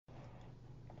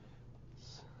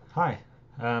Hi.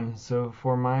 So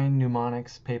for my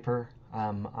mnemonics paper,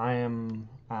 I am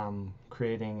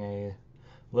creating a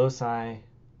loci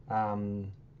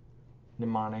um,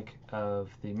 mnemonic of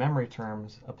the memory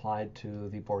terms applied to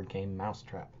the board game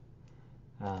Mousetrap.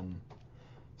 Um,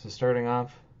 so starting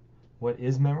off, what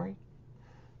is memory?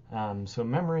 So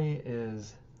memory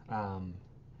is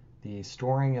the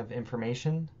storing of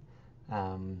information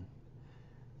um,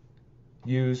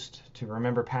 used to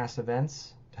remember past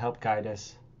events to help guide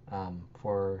us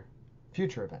for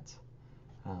future events.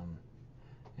 Um,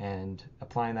 and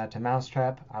applying that to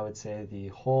Mousetrap, I would say the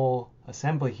whole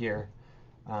assembly here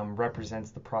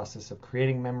represents the process of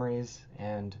creating memories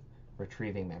and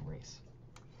retrieving memories.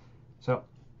 So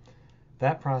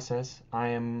that process I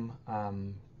am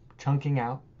chunking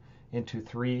out into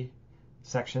three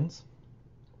sections,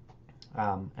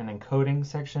 an encoding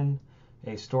section,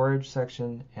 a storage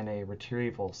section, and a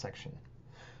retrieval section.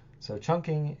 So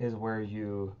chunking is where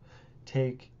you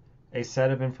take a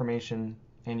set of information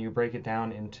and you break it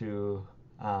down into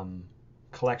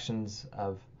collections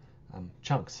of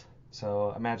chunks.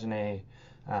 So imagine a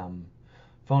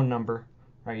phone number,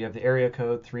 right? You have the area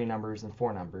code, 3 numbers, and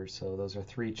 4 numbers. So those are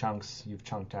 3 chunks. You've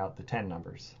chunked out the 10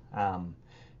 numbers.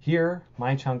 Here,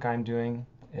 my chunk I'm doing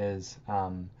is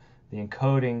the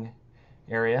encoding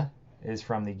area is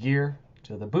from the gear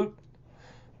to the boot.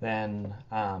 Then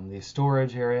the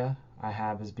storage area I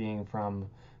have as being from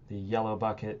the yellow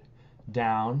bucket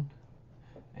down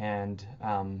and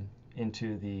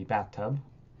into the bathtub.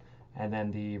 And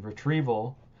then the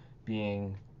retrieval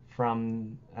being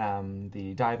from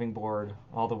the diving board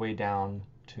all the way down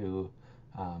to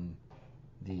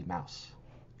the mouse,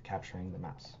 capturing the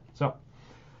mouse. So,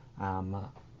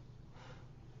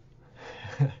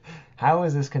 how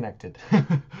is this connected?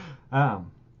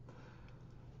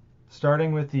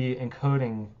 Starting with the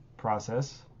encoding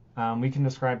process, we can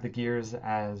describe the gears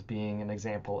as being an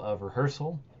example of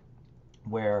rehearsal,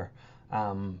 where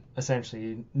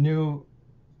essentially new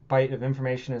byte of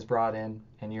information is brought in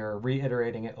and you're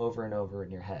reiterating it over and over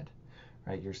in your head,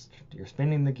 right? You're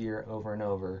spinning the gear over and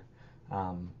over,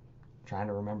 trying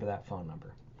to remember that phone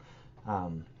number.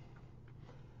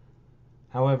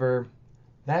 However,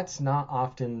 that's not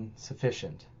often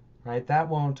sufficient, right? That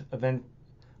won't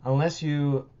unless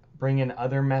you bring in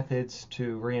other methods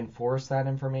to reinforce that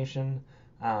information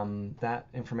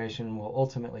will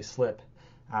ultimately slip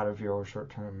out of your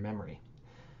short-term memory.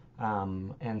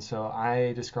 And so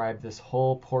I describe this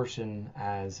whole portion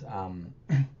as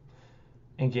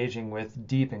engaging with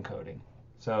deep encoding.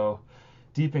 So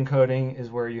deep encoding is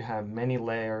where you have many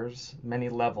layers, many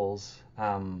levels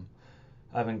of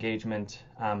engagement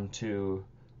to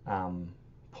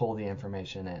pull the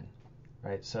information in,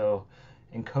 right? So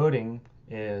encoding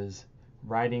is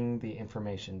writing the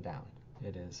information down.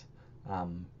 It is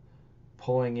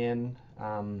pulling in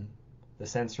the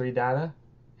sensory data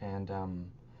and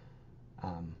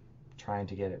trying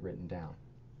to get it written down,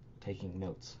 taking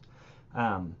notes.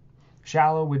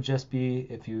 Shallow would just be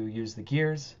if you use the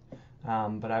gears,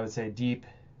 but I would say deep,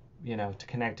 to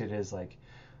connect it is like,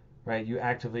 right, you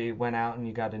actively went out and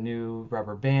you got a new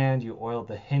rubber band, you oiled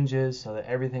the hinges so that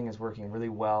everything is working really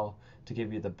well to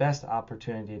give you the best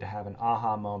opportunity to have an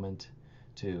aha moment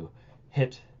to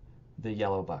hit the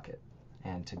yellow bucket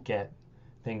and to get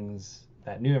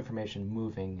that new information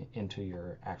moving into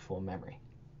your actual memory,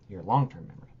 your long-term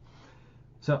memory.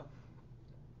 So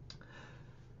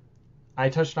I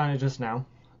touched on it just now.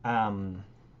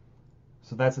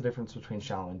 So that's the difference between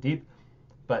shallow and deep,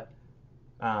 but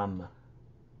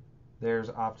there's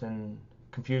often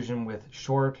confusion with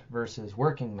short versus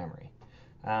working memory.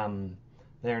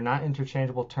 They're not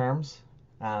interchangeable terms.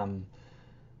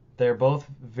 They're both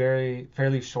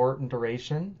fairly short in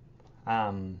duration,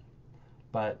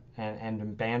 but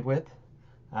in bandwidth,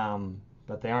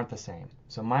 but they aren't the same.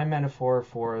 So my metaphor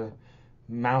for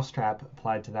Mousetrap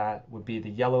applied to that would be the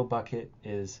yellow bucket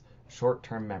is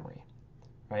short-term memory,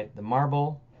 right? The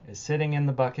marble is sitting in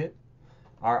the bucket.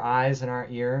 Our eyes and our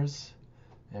ears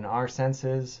and our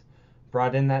senses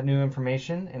brought in that new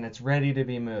information and it's ready to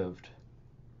be moved.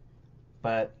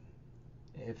 But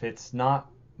if it's not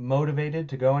motivated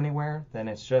to go anywhere, then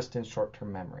it's just in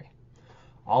short-term memory.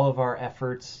 All of our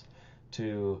efforts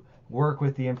to work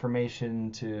with the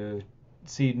information, to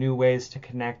see new ways to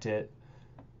connect it,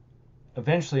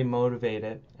 eventually motivate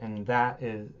it, and that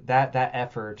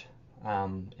effort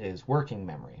is working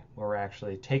memory, where we're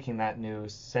actually taking that new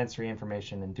sensory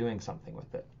information and doing something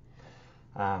with it.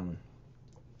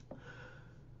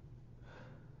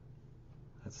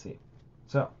 Let's see.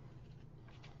 So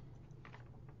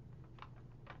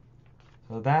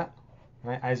that,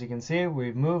 right, as you can see,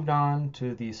 we've moved on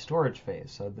to the storage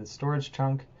phase. So the storage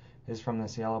chunk is from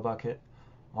this yellow bucket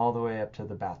all the way up to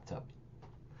the bathtub.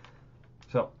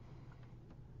 So,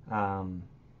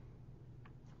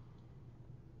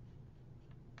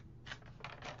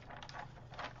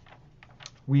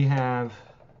 we have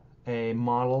a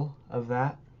model of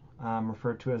that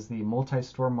referred to as the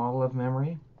multi-store model of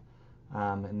memory,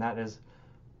 and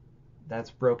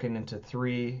that's broken into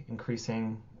three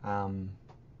increasing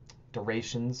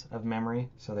durations of memory.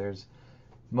 So there's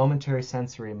momentary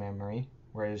sensory memory,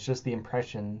 where it's just the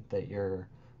impression that your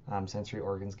sensory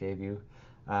organs gave you.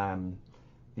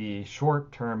 The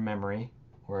short-term memory,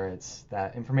 where it's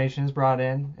that information is brought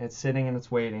in, it's sitting and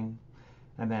it's waiting.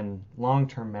 And then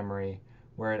long-term memory,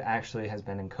 where it actually has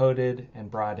been encoded and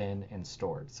brought in and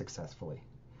stored successfully.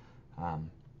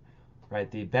 Right?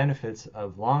 The benefits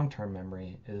of long-term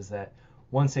memory is that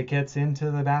once it gets into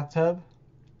the bathtub,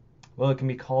 well, it can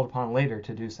be called upon later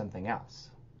to do something else.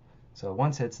 So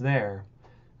once it's there,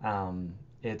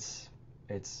 it's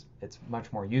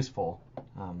much more useful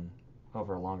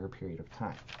over a longer period of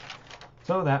time.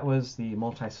 So that was the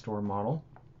multi-store model.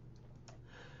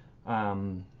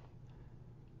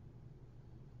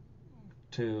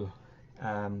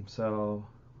 So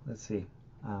let's see.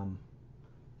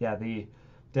 The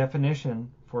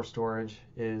definition for storage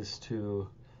is to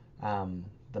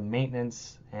the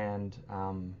maintenance and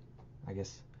I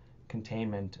guess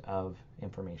containment of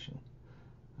information.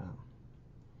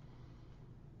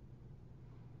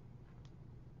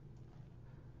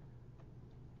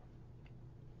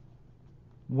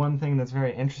 One thing that's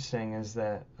very interesting is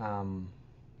that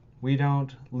we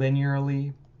don't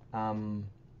linearly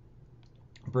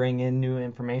bring in new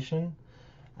information,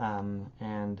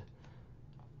 and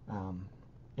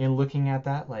in looking at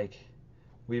that,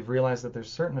 we've realized that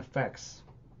there's certain effects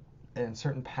and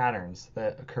certain patterns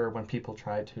that occur when people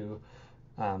try to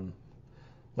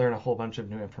learn a whole bunch of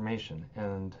new information,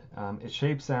 and it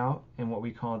shapes out in what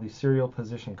we call the serial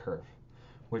position curve,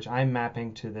 which I'm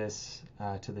mapping to this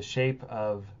to the shape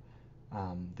of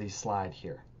the slide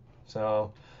here.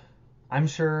 So I'm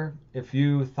sure if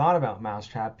you thought about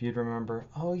Mousetrap, you'd remember,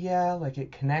 oh yeah,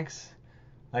 it connects.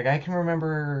 I can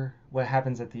remember what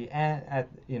happens at the end,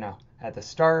 at the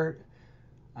start.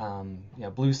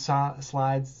 Blue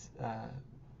slides,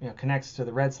 connects to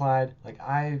the red slide.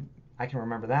 I can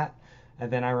remember that,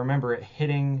 and then I remember it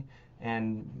hitting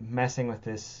and messing with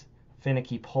this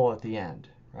finicky pull at the end,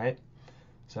 right?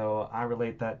 So I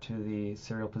relate that to the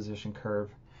serial position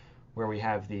curve, where we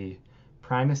have the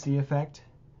primacy effect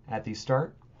at the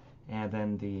start, and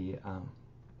then the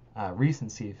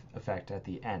recency effect at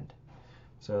the end.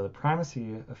 So the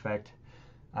primacy effect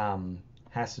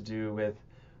has to do with,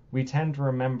 we tend to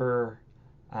remember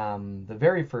the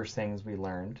very first things we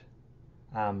learned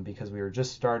because we were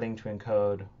just starting to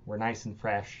encode, we're nice and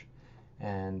fresh,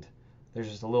 and there's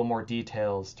just a little more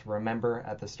details to remember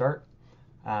at the start.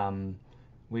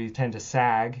 We tend to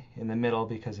sag in the middle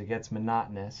because it gets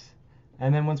monotonous.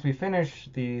 And then once we finish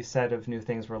the set of new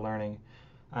things we're learning,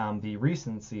 the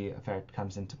recency effect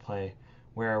comes into play,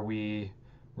 where we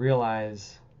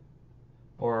realize,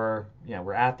 we're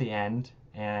at the end,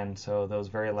 and so those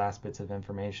very last bits of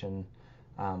information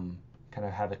kind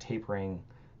of have a tapering,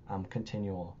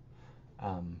 continual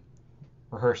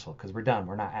rehearsal, because we're done.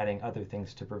 We're not adding other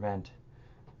things to prevent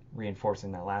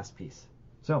reinforcing that last piece.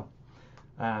 So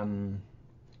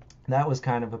that was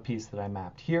kind of a piece that I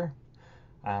mapped here.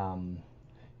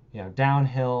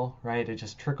 Downhill, right? It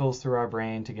just trickles through our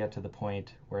brain to get to the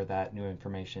point where that new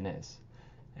information is.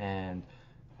 And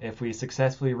if we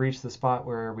successfully reach the spot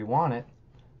where we want it,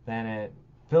 then it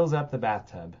fills up the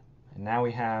bathtub. And now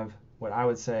we have what I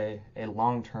would say a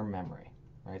long-term memory,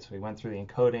 right? So we went through the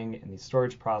encoding and the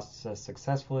storage process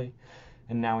successfully,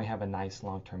 and now we have a nice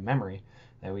long-term memory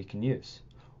that we can use.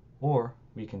 Or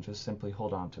we can just simply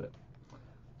hold on to it.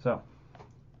 So,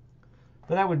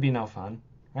 but that would be no fun,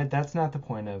 right? That's not the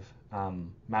point of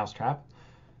Mousetrap.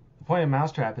 The point of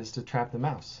Mousetrap is to trap the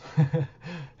mouse.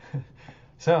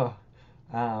 So,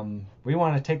 we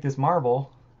want to take this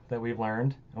marble that we've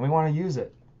learned, and we want to use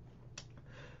it.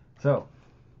 So,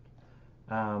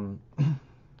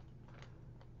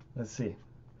 let's see.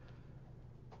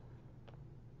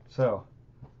 So,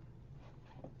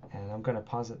 and I'm going to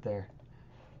pause it there.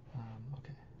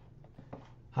 Okay.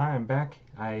 Hi, I'm back.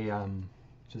 I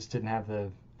just didn't have the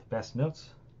best notes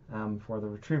for the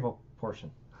retrieval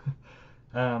portion.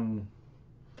 But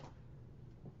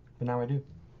now I do.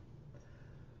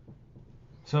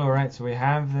 So, all right, so we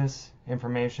have this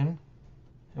information,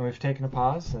 and we've taken a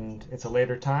pause, and it's a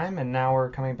later time, and now we're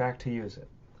coming back to use it.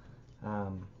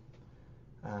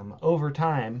 Over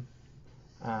time,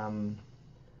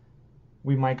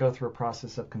 we might go through a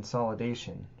process of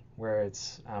consolidation, where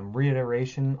it's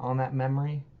reiteration on that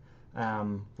memory,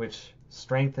 which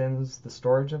strengthens the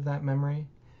storage of that memory,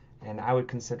 and I would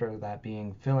consider that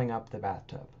being filling up the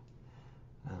bathtub.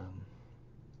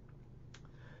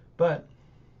 But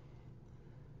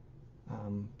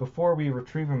before we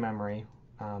retrieve a memory,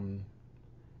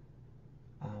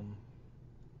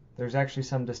 there's actually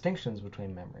some distinctions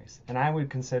between memories, and I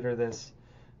would consider this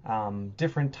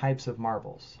different types of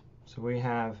marbles. So we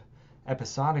have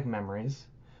episodic memories,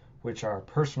 which are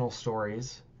personal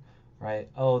stories, right?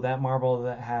 Oh, that marble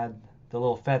that had the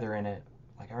little feather in it,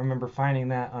 like I remember finding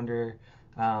that under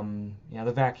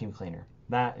the vacuum cleaner.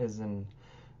 That is an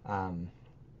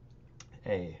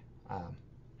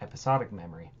episodic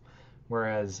memory,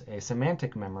 whereas a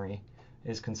semantic memory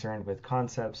is concerned with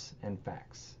concepts and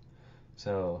facts.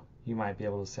 So you might be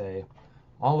able to say,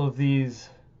 all of these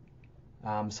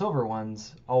silver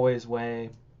ones always weigh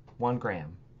 1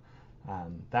 gram.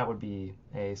 That would be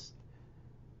a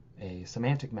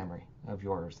semantic memory of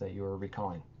yours that you are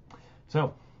recalling.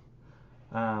 So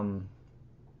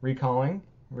recalling,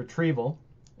 retrieval,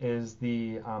 is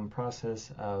the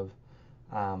process of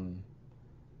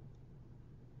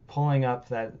pulling up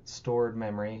that stored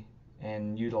memory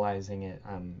and utilizing it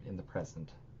in the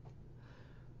present.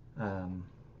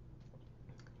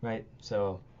 Right,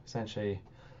 so essentially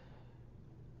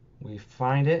we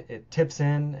find it, it tips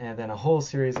in, and then a whole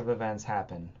series of events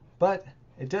happen. But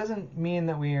it doesn't mean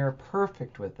that we are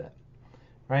perfect with it,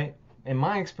 right? In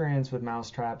my experience with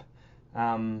Mousetrap,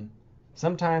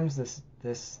 sometimes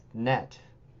this net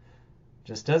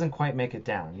just doesn't quite make it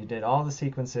down. You did all the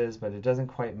sequences, but it doesn't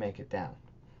quite make it down.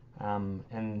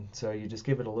 And so you just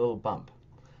give it a little bump.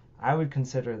 I would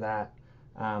consider that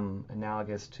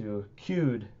analogous to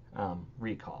cued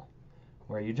recall,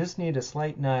 where you just need a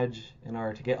slight nudge in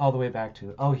order to get all the way back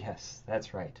to, oh yes,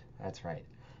 that's right.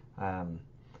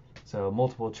 So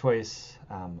multiple choice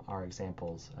are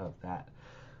examples of that.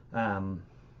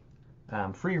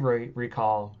 Free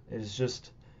recall is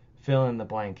just fill in the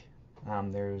blank.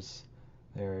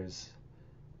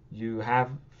 You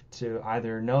have to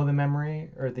either know the memory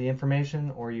or the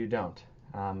information, or you don't.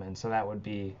 And so that would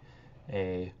be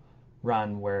a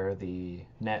run where the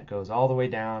net goes all the way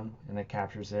down and it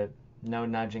captures it. No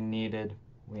nudging needed.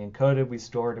 We encoded, we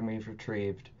stored, and we've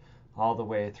retrieved all the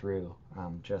way through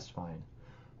just fine.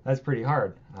 That's pretty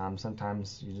hard.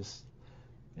 Sometimes you just,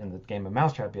 in the game of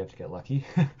Mousetrap, you have to get lucky.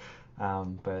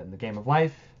 But in the game of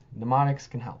life, mnemonics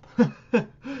can help.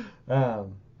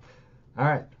 All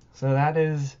right, so that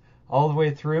is all the way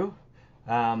through.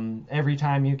 Every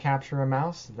time you capture a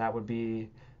mouse, that would be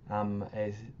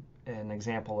an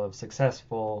example of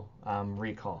successful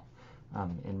recall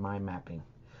in my mapping.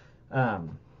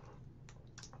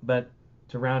 But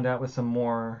to round out with some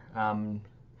more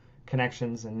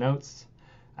connections and notes,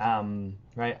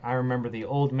 right? I remember the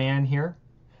old man here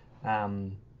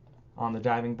on the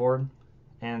diving board,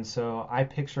 and so I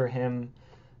picture him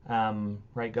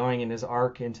right going in his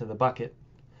arc into the bucket,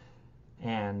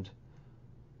 and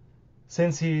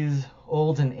since he's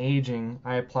old and aging,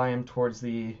 I apply him towards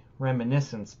the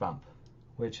reminiscence bump,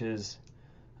 which is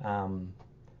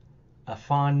a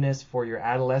fondness for your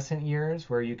adolescent years,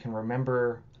 where you can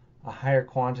remember a higher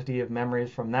quantity of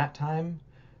memories from that time,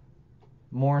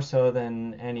 more so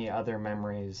than any other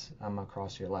memories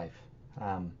across your life.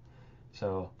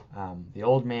 So the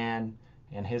old man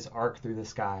and his arc through the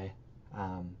sky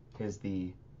is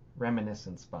the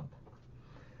reminiscence bump.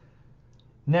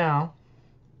 Now,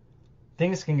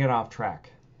 things can get off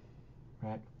track,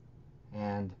 right?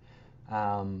 And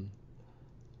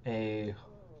a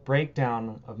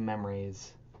breakdown of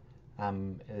memories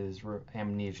is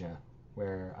amnesia,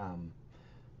 where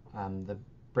the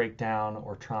breakdown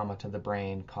or trauma to the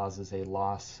brain causes a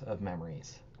loss of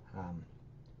memories.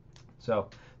 So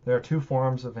there are two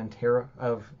forms of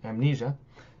amnesia.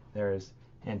 There's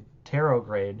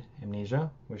anterograde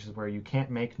amnesia, which is where you can't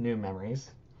make new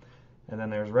memories. And then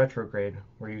there's retrograde,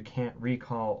 where you can't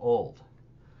recall old.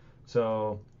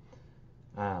 So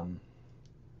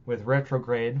with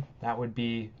retrograde, that would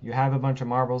be you have a bunch of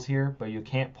marbles here, but you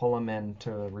can't pull them in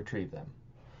to retrieve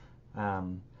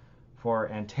them. For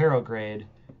anterograde,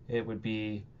 it would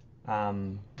be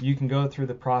you can go through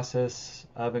the process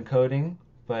of encoding,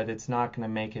 but it's not going to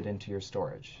make it into your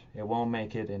storage. It won't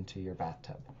make it into your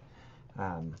bathtub.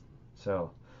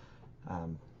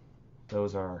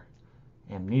 Those are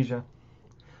amnesia.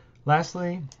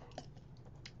 Lastly,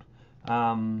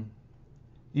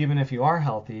 even if you are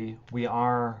healthy, we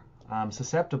are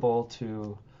susceptible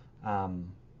to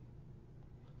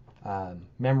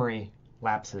memory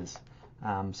lapses.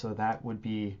 So that would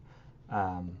be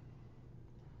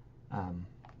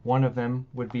one of them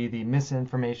would be the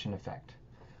misinformation effect.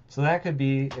 So that could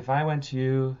be if I went to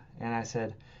you and I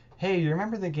said, hey, you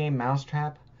remember the game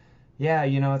Mousetrap? Yeah,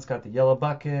 it's got the yellow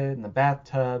bucket and the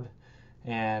bathtub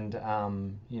and,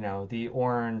 the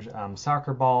orange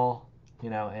soccer ball,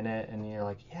 in it. And you're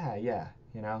like, yeah,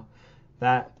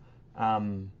 that,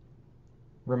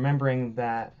 remembering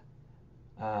that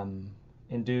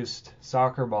induced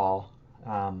soccer ball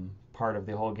part of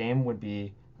the whole game would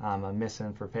be a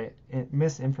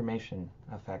misinformation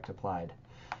effect applied.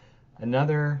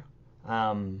 Another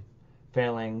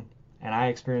failing, and I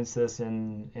experienced this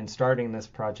in starting this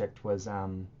project, was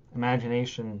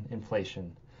imagination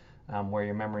inflation, where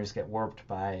your memories get warped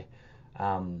by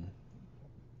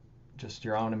just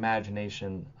your own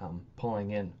imagination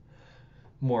pulling in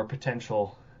more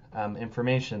potential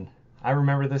information. I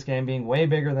remember this game being way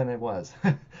bigger than it was.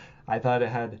 I thought it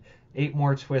had 8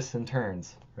 more twists and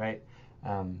turns, right?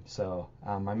 So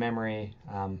my memory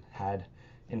had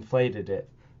inflated it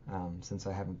since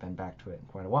I haven't been back to it in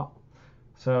quite a while.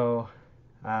 So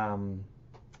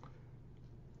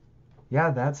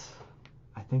yeah,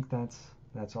 I think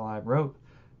that's all I wrote.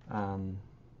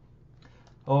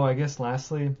 I guess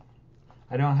lastly,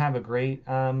 I don't have a great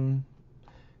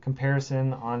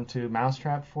comparison onto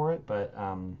Mousetrap for it, but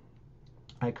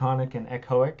iconic and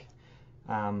echoic,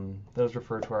 those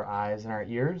refer to our eyes and our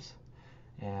ears,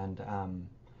 and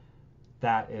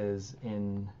that is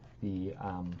in the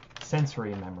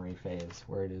sensory memory phase,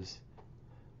 where it is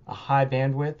a high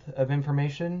bandwidth of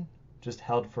information just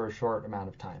held for a short amount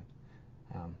of time.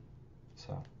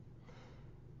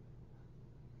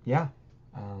 Yeah,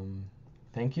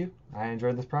 thank you. I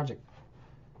enjoyed this project.